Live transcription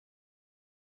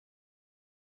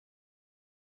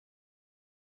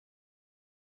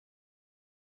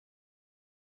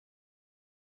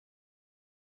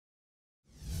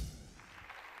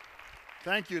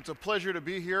Thank you. It's a pleasure to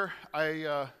be here.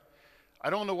 I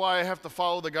don't know why I have to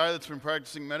follow the guy that's been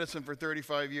practicing medicine for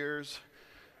 35 years,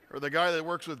 or the guy that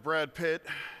works with Brad Pitt,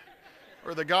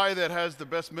 or the guy that has the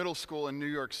best middle school in New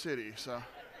York City.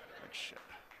 Shit.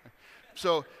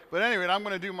 But anyway, I'm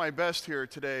going to do my best here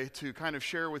today to kind of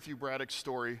share with you Braddock's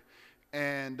story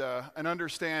and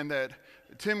understand that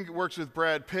Tim works with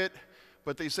Brad Pitt,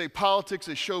 but they say politics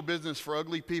is show business for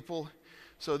ugly people.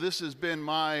 So this has been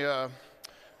my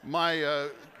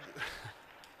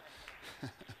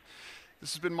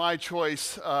this has been my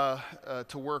choice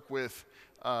to work with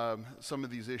some of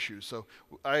these issues. So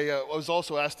I was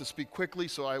also asked to speak quickly,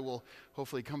 so I will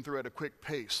hopefully come through at a quick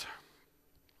pace.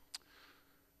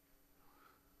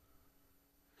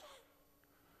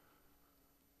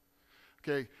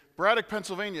 Okay, Braddock,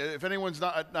 Pennsylvania. If anyone's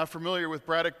not familiar with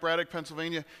Braddock,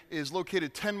 Pennsylvania is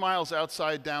located 10 miles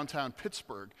outside downtown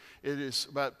Pittsburgh. It is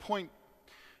about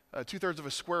 2/3 of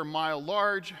a square mile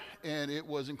large, and it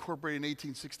was incorporated in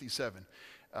 1867.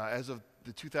 As of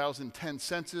the 2010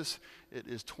 census, it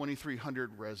is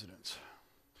 2,300 residents.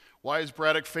 Why is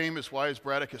Braddock famous? Why is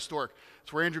Braddock historic?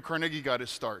 It's where Andrew Carnegie got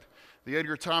his start. The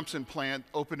Edgar Thomson plant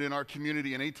opened in our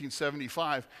community in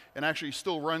 1875 and actually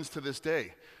still runs to this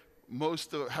day. More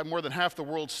than half the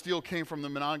world's steel came from the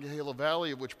Monongahela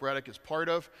Valley, of which Braddock is part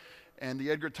of, and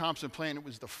the Edgar Thomson plant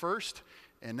was the first,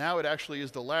 and now it actually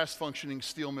is the last functioning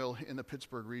steel mill in the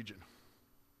Pittsburgh region.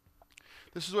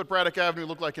 This is what Braddock Avenue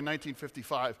looked like in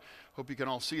 1955. Hope you can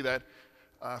all see that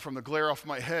from the glare off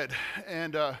my head.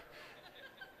 And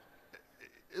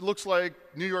it looks like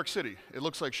New York City. It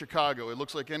looks like Chicago. It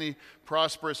looks like any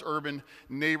prosperous urban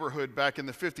neighborhood back in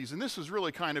the 50s. And this was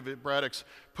really kind of at Braddock's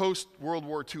post-World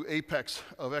War II apex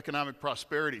of economic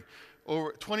prosperity.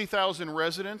 Over 20,000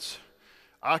 residents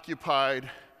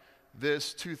occupied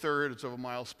this 2/3 of a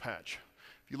mile's patch.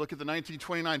 If you look at the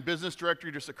 1929 business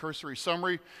directory, just a cursory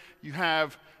summary, you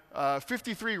have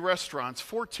 53 restaurants,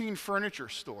 14 furniture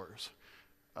stores,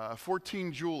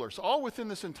 14 jewelers, all within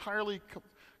this entirely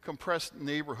compressed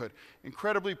neighborhood.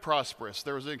 Incredibly prosperous.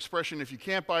 There was an expression, if you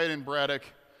can't buy it in Braddock,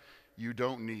 you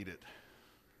don't need it.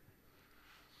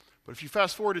 But if you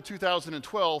fast forward to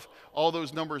 2012, all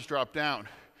those numbers drop down.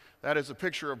 That is a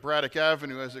picture of Braddock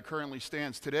Avenue as it currently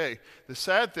stands today. The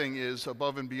sad thing is,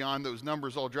 above and beyond those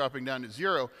numbers all dropping down to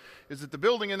zero, is that the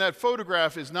building in that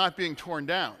photograph is not being torn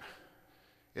down.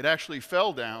 It actually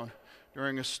fell down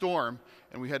during a storm,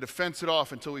 and we had to fence it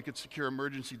off until we could secure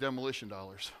emergency demolition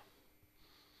dollars.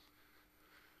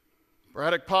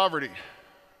 Braddock poverty.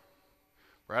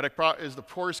 Braddock is the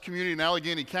poorest community in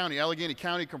Allegheny County. Allegheny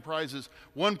County comprises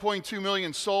 1.2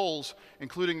 million souls,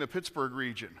 including the Pittsburgh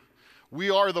region. We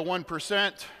are the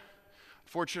 1%.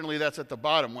 Fortunately, that's at the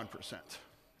bottom 1%.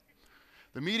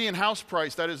 The median house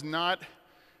price, that is not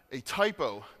a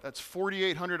typo. That's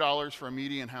 $4,800 for a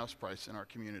median house price in our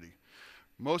community.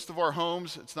 Most of our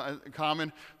homes, it's not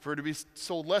common for it to be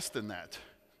sold less than that.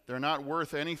 They're not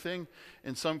worth anything.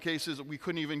 In some cases, we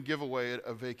couldn't even give away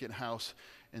a vacant house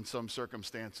in some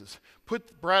circumstances.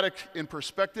 Put Braddock in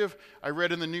perspective, I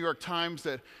read in the New York Times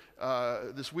that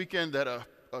this weekend that a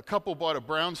couple bought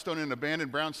an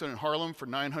abandoned brownstone in Harlem for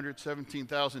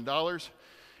 $917,000.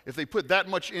 If they put that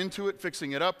much into it,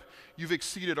 fixing it up, you've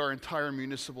exceeded our entire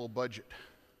municipal budget.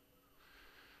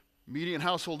 Median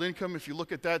household income, if you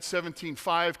look at that,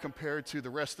 $17,500 compared to the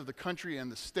rest of the country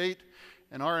and the state,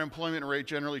 and our employment rate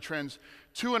generally trends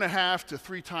 2.5 to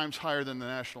 3 times higher than the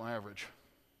national average.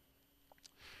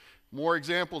 More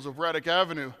examples of Braddock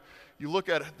Avenue. You look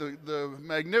at the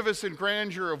magnificent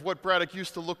grandeur of what Braddock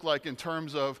used to look like in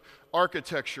terms of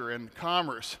architecture and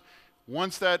commerce.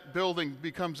 Once that building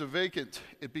becomes vacant,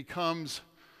 it becomes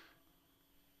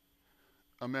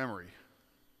a memory.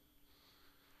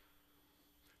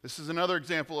 This is another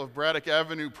example of Braddock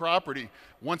Avenue property.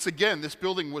 Once again, this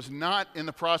building was not in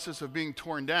the process of being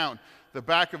torn down. The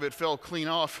back of it fell clean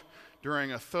off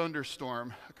during a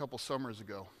thunderstorm a couple summers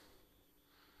ago.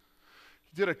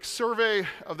 Did a survey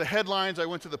of the headlines. I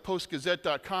went to the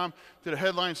postgazette.com, did a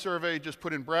headline survey, just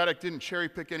put in Braddock, didn't cherry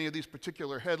pick any of these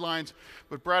particular headlines,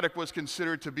 but Braddock was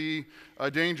considered to be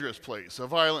a dangerous place, a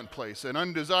violent place, an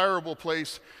undesirable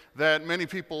place that many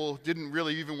people didn't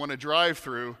really even want to drive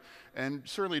through and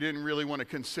certainly didn't really want to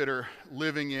consider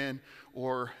living in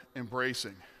or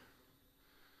embracing.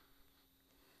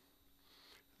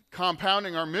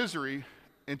 Compounding our misery,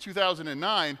 in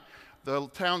 2009, the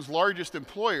town's largest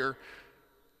employer,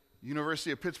 University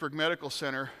of Pittsburgh Medical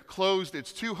Center, closed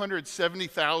its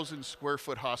 270,000 square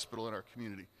foot hospital in our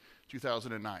community,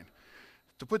 2009.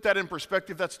 To put that in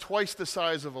perspective, that's twice the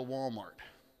size of a Walmart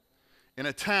in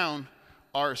a town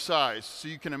our size. So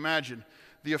you can imagine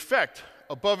the effect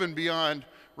above and beyond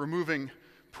removing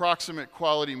proximate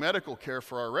quality medical care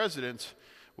for our residents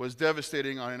was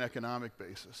devastating on an economic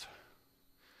basis.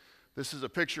 This is a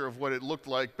picture of what it looked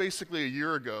like basically a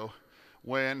year ago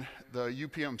when the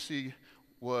UPMC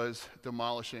was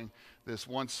demolishing this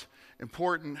once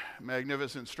important,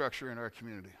 magnificent structure in our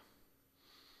community.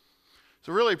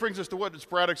 So really it brings us to what is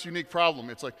Braddock's unique problem.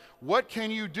 It's like, what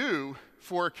can you do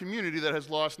for a community that has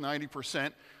lost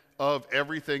 90% of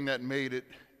everything that made it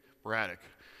Braddock?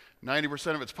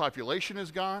 90% of its population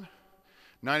is gone,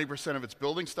 90% of its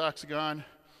building stock's gone,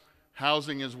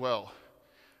 housing as well.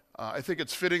 I think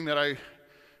it's fitting that I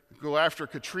go after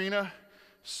Katrina.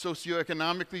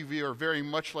 Socioeconomically, we are very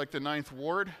much like the 9th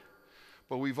Ward,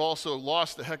 but we've also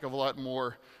lost a heck of a lot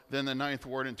more than the 9th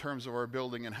Ward in terms of our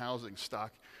building and housing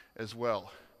stock as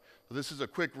well. So this is a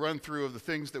quick run through of the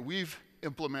things that we've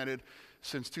implemented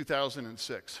since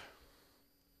 2006.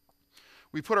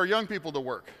 We put our young people to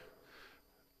work.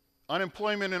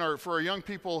 Unemployment for our young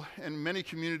people in many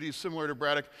communities similar to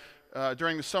Braddock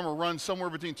during the summer runs somewhere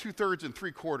between 2/3 and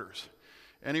 3/4.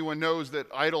 Anyone knows that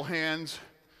idle hands,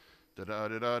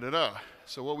 da-da-da-da-da-da.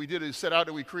 So what we did is set out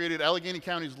and we created Allegheny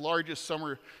County's largest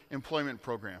summer employment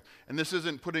program. And this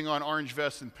isn't putting on orange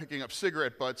vests and picking up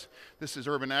cigarette butts. This is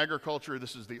urban agriculture,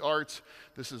 this is the arts,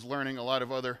 this is learning a lot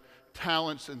of other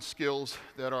talents and skills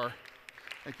that are,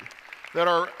 thank you, that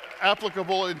are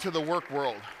applicable into the work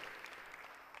world.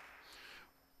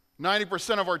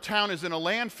 90% of our town is in a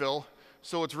landfill,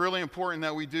 so it's really important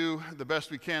that we do the best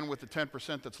we can with the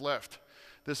 10% that's left.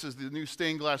 This is the new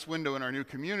stained glass window in our new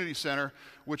community center,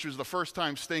 which was the first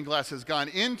time stained glass has gone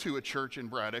into a church in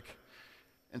Braddock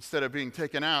instead of being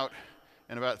taken out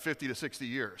in about 50 to 60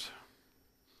 years.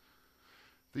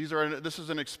 This is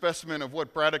an specimen of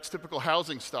what Braddock's typical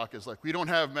housing stock is like. We don't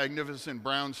have magnificent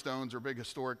brownstones or big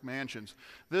historic mansions.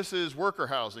 This is worker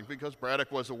housing because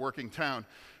Braddock was a working town.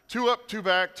 2 up, 2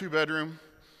 back, 2 bedroom.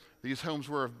 These homes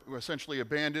were essentially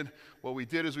abandoned. What we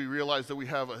did is we realized that we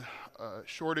have a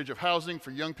shortage of housing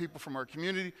for young people from our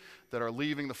community that are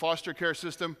leaving the foster care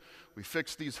system. We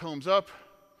fixed these homes up,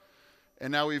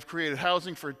 and now we've created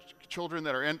housing for children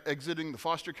that are exiting the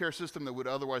foster care system that would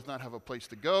otherwise not have a place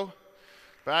to go.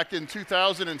 Back in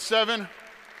 2007,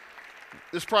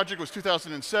 this project was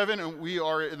 2007, and we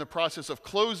are in the process of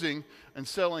closing and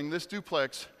selling this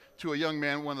duplex to a young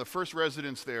man, one of the first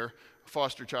residents there,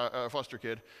 foster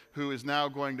kid, who is now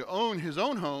going to own his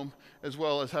own home as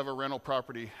well as have a rental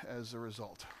property as a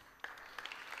result.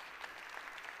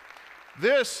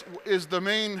 This is the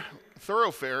main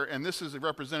thoroughfare, and this is a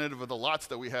representative of the lots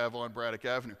that we have on Braddock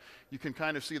Avenue. You can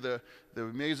kind of see the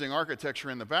amazing architecture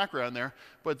in the background there,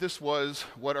 but this was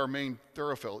what our main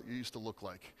thoroughfare used to look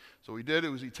like. So what we did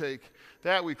was we take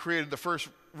that, we created the first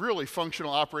really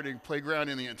functional operating playground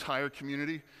in the entire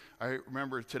community. I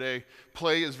remember today,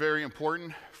 play is very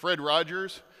important. Fred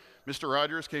Rogers, Mr.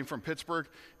 Rogers, came from Pittsburgh,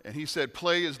 and he said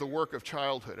play is the work of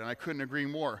childhood, and I couldn't agree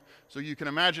more. So you can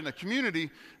imagine a community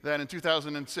that in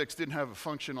 2006 didn't have a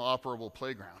functional, operable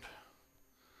playground.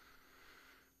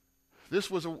 This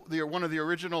was one of the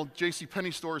original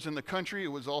JCPenney stores in the country. It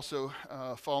was also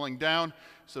falling down,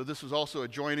 so this was also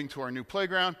adjoining to our new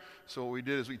playground. So what we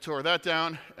did is we tore that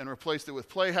down and replaced it with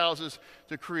playhouses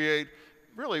to create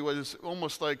really was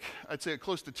almost like, I'd say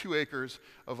close to 2 acres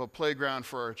of a playground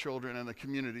for our children and the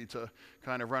community to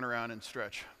kind of run around and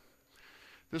stretch.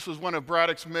 This was one of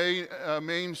Braddock's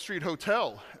Main Street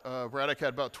Hotel. Braddock had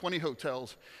about 20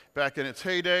 hotels back in its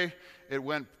heyday. It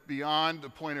went beyond the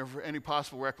point of any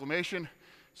possible reclamation,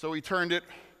 so we turned it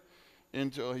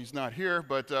into, he's not here,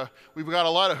 but we've got a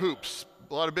lot of hoops,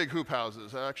 a lot of big hoop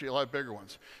houses, actually a lot bigger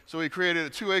ones. So we created a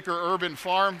 2-acre urban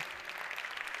farm.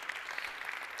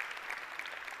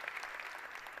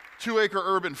 2-acre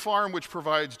urban farm, which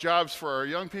provides jobs for our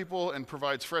young people and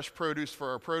provides fresh produce for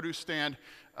our produce stand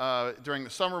during the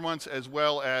summer months, as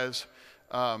well as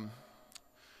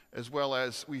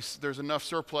there's enough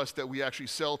surplus that we actually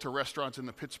sell to restaurants in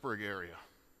the Pittsburgh area.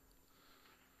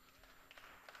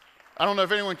 I don't know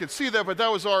if anyone can see that, but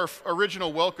that was our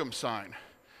original welcome sign.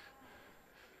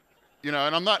 And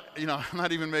I'm not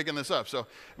even making this up. So,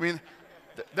 I mean,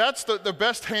 that's the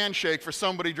best handshake for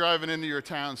somebody driving into your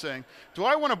town saying, do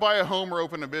I want to buy a home or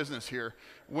open a business here,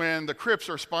 when the Crips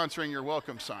are sponsoring your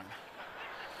welcome sign?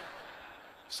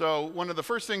 So one of the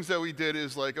first things that we did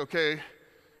is like, okay,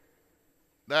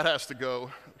 that has to go,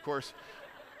 of course.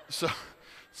 So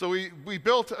we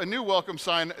built a new welcome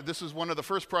sign. This is one of the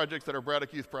first projects that our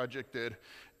Braddock Youth Project did.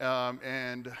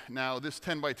 And now this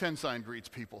 10 by 10 sign greets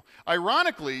people.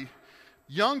 Ironically,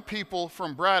 young people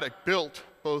from Braddock built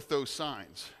both those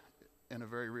signs in a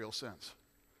very real sense.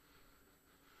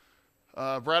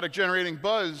 Braddock generating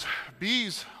buzz.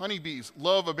 Bees, honeybees,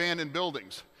 love abandoned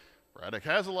buildings. Braddock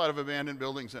has a lot of abandoned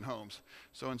buildings and homes.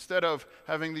 So instead of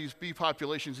having these bee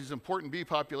populations, these important bee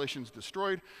populations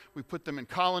destroyed, we put them in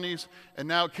colonies, and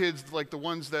now kids like the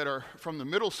ones that are from the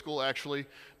middle school actually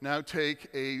now take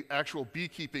a actual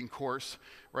beekeeping course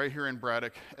right here in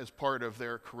Braddock as part of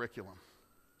their curriculum.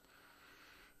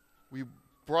 We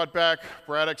brought back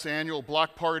Braddock's annual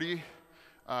block party,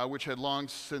 which had long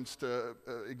since to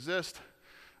exist.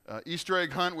 Easter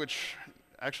egg hunt, which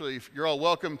actually you're all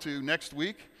welcome to next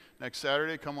week, next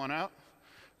Saturday, come on out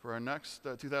for our next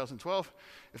 2012.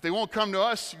 If they won't come to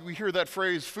us, we hear that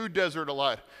phrase, food desert, a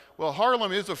lot. Well,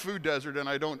 Harlem is a food desert, and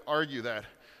I don't argue that,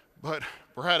 but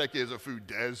Braddock is a food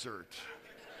desert.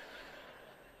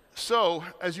 So,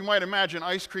 as you might imagine,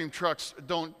 ice cream trucks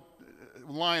don't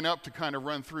line up to kind of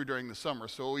run through during the summer.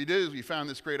 So what we did is we found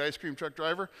this great ice cream truck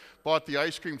driver, bought the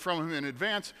ice cream from him in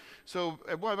advance. So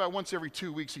about once every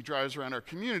 2 weeks he drives around our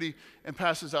community and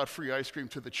passes out free ice cream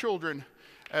to the children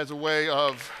as a way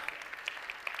of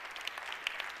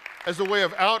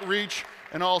outreach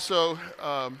and also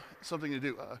something to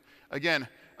do. Again,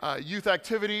 youth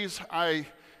activities. I've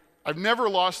never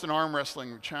lost an arm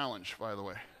wrestling challenge, by the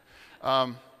way.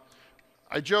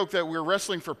 I joke that we're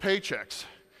wrestling for paychecks.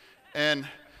 And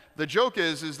the joke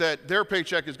is that their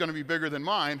paycheck is going to be bigger than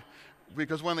mine,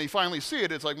 because when they finally see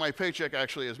it, it's like my paycheck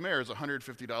actually as mayor is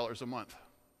 $150 a month.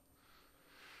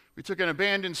 We took an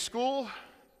abandoned school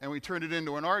and we turned it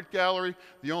into an art gallery,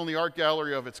 the only art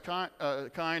gallery of its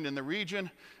kind in the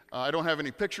region. I don't have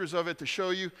any pictures of it to show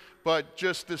you, but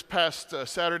just this past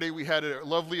Saturday we had a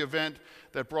lovely event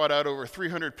that brought out over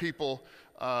 300 people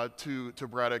to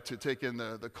Braddock to take in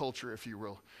the culture, if you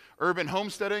will. Urban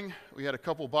homesteading, we had a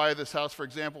couple buy this house, for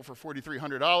example, for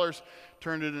 $4,300,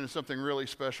 turned it into something really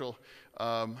special,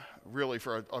 really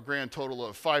for a grand total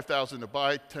of $5,000 to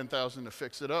buy, $10,000 to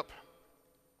fix it up.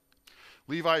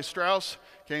 Levi Strauss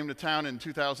came to town in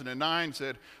 2009,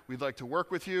 said, we'd like to work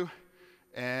with you,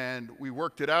 and we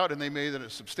worked it out, and they made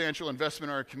a substantial investment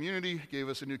in our community, gave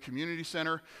us a new community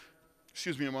center,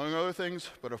 among other things,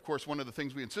 but of course one of the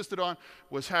things we insisted on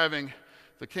was having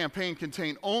the campaign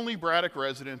contain only Braddock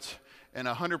residents, and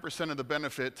 100% of the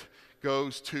benefit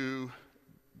goes to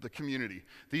the community.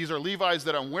 These are Levi's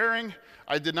that I'm wearing.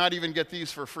 I did not even get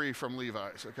these for free from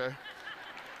Levi's, okay?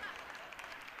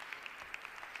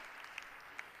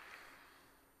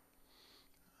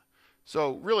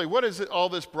 So really, what has all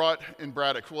this brought in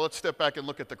Braddock? Well, let's step back and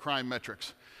look at the crime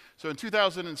metrics. So in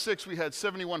 2006, we had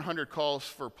 7,100 calls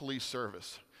for police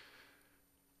service.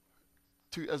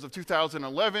 As of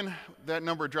 2011, that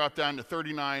number dropped down to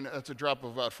 39. That's a drop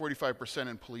of about 45%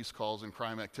 in police calls and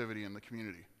crime activity in the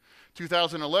community.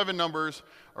 2011 numbers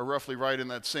are roughly right in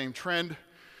that same trend.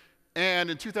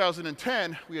 And in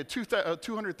 2010, we had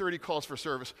 230 calls for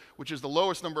service, which is the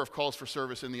lowest number of calls for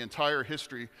service in the entire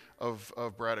history of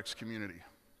Braddock's community.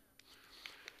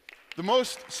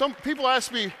 Some people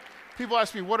ask me,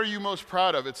 what are you most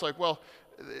proud of? It's like, well,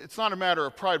 it's not a matter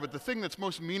of pride, but the thing that's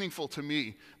most meaningful to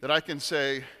me that I can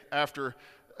say after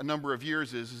a number of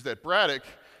years is that Braddock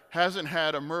hasn't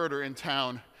had a murder in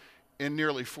town in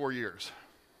nearly 4 years.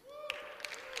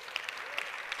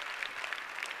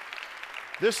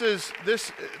 This is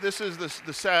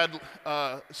the sad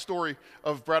story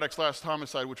of Braddock's last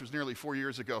homicide, which was nearly 4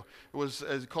 years ago. It was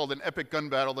called an epic gun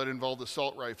battle that involved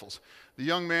assault rifles. The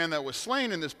young man that was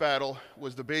slain in this battle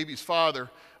was the baby's father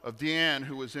of Deanne,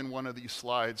 who was in one of these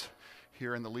slides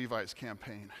here in the Levi's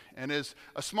campaign. And as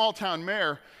a small town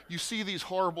mayor, you see these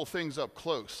horrible things up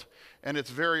close, and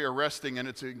it's very arresting and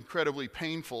it's incredibly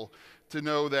painful to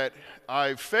know that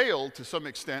I've failed to some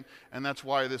extent, and that's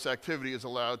why this activity is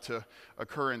allowed to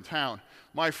occur in town.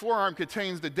 My forearm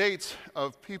contains the dates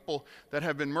of people that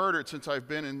have been murdered since I've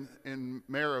been in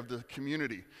mayor of the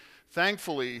community.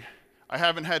 Thankfully, I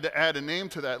haven't had to add a name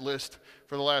to that list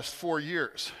for the last 4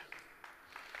 years.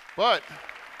 But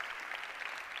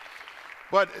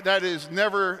that is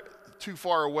never too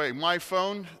far away. My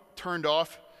phone turned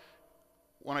off.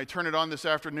 When I turn it on this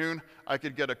afternoon, I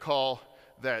could get a call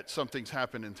that something's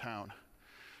happened in town.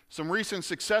 Some recent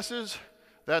successes,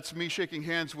 that's me shaking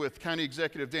hands with County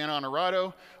Executive Dan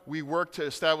Honorato. We worked to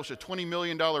establish a $20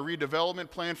 million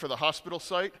redevelopment plan for the hospital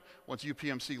site once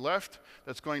UPMC left.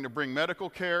 That's going to bring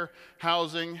medical care,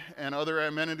 housing, and other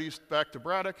amenities back to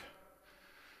Braddock.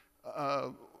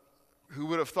 Who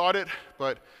would have thought it?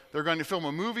 But they're going to film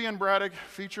a movie in Braddock,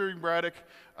 featuring Braddock,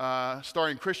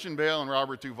 starring Christian Bale and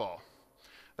Robert Duvall.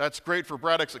 That's great for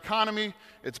Braddock's economy.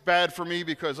 It's bad for me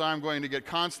because I'm going to get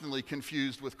constantly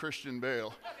confused with Christian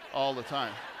Bale all the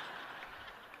time.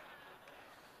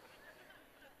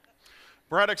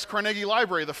 Braddock's Carnegie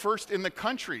Library, the first in the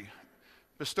country,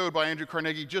 bestowed by Andrew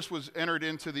Carnegie, just was entered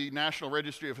into the National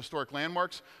Registry of Historic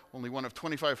Landmarks, only one of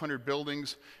 2,500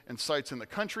 buildings and sites in the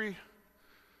country.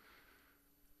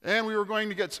 And we were going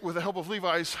to get, with the help of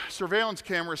Levi's, surveillance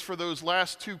cameras for those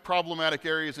last 2 problematic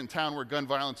areas in town where gun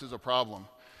violence is a problem.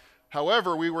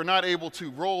 However, we were not able to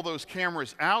roll those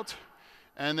cameras out,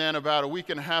 and then about a week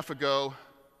and a half ago,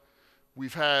 we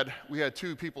had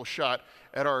 2 people shot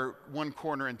at our one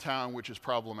corner in town, which is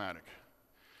problematic.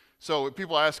 So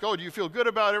people ask, oh, do you feel good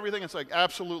about everything? It's like,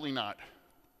 absolutely not.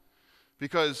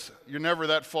 Because you're never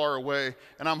that far away.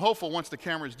 And I'm hopeful once the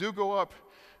cameras do go up,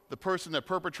 the person that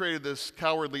perpetrated this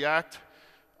cowardly act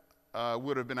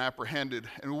would have been apprehended.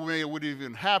 And it would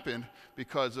even happen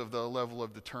because of the level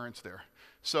of deterrence there.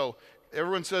 So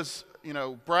everyone says, you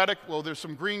know, Braddock, well, there's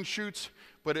some green shoots,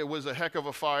 but it was a heck of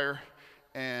a fire.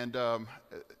 And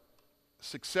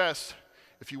success,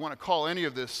 if you want to call any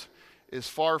of this, is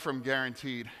far from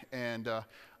guaranteed. And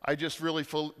I just really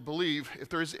believe if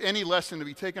there is any lesson to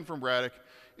be taken from Braddock,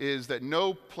 is that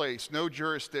no place, no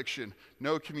jurisdiction,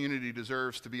 no community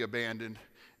deserves to be abandoned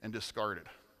and discarded.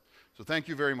 So thank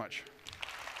you very much.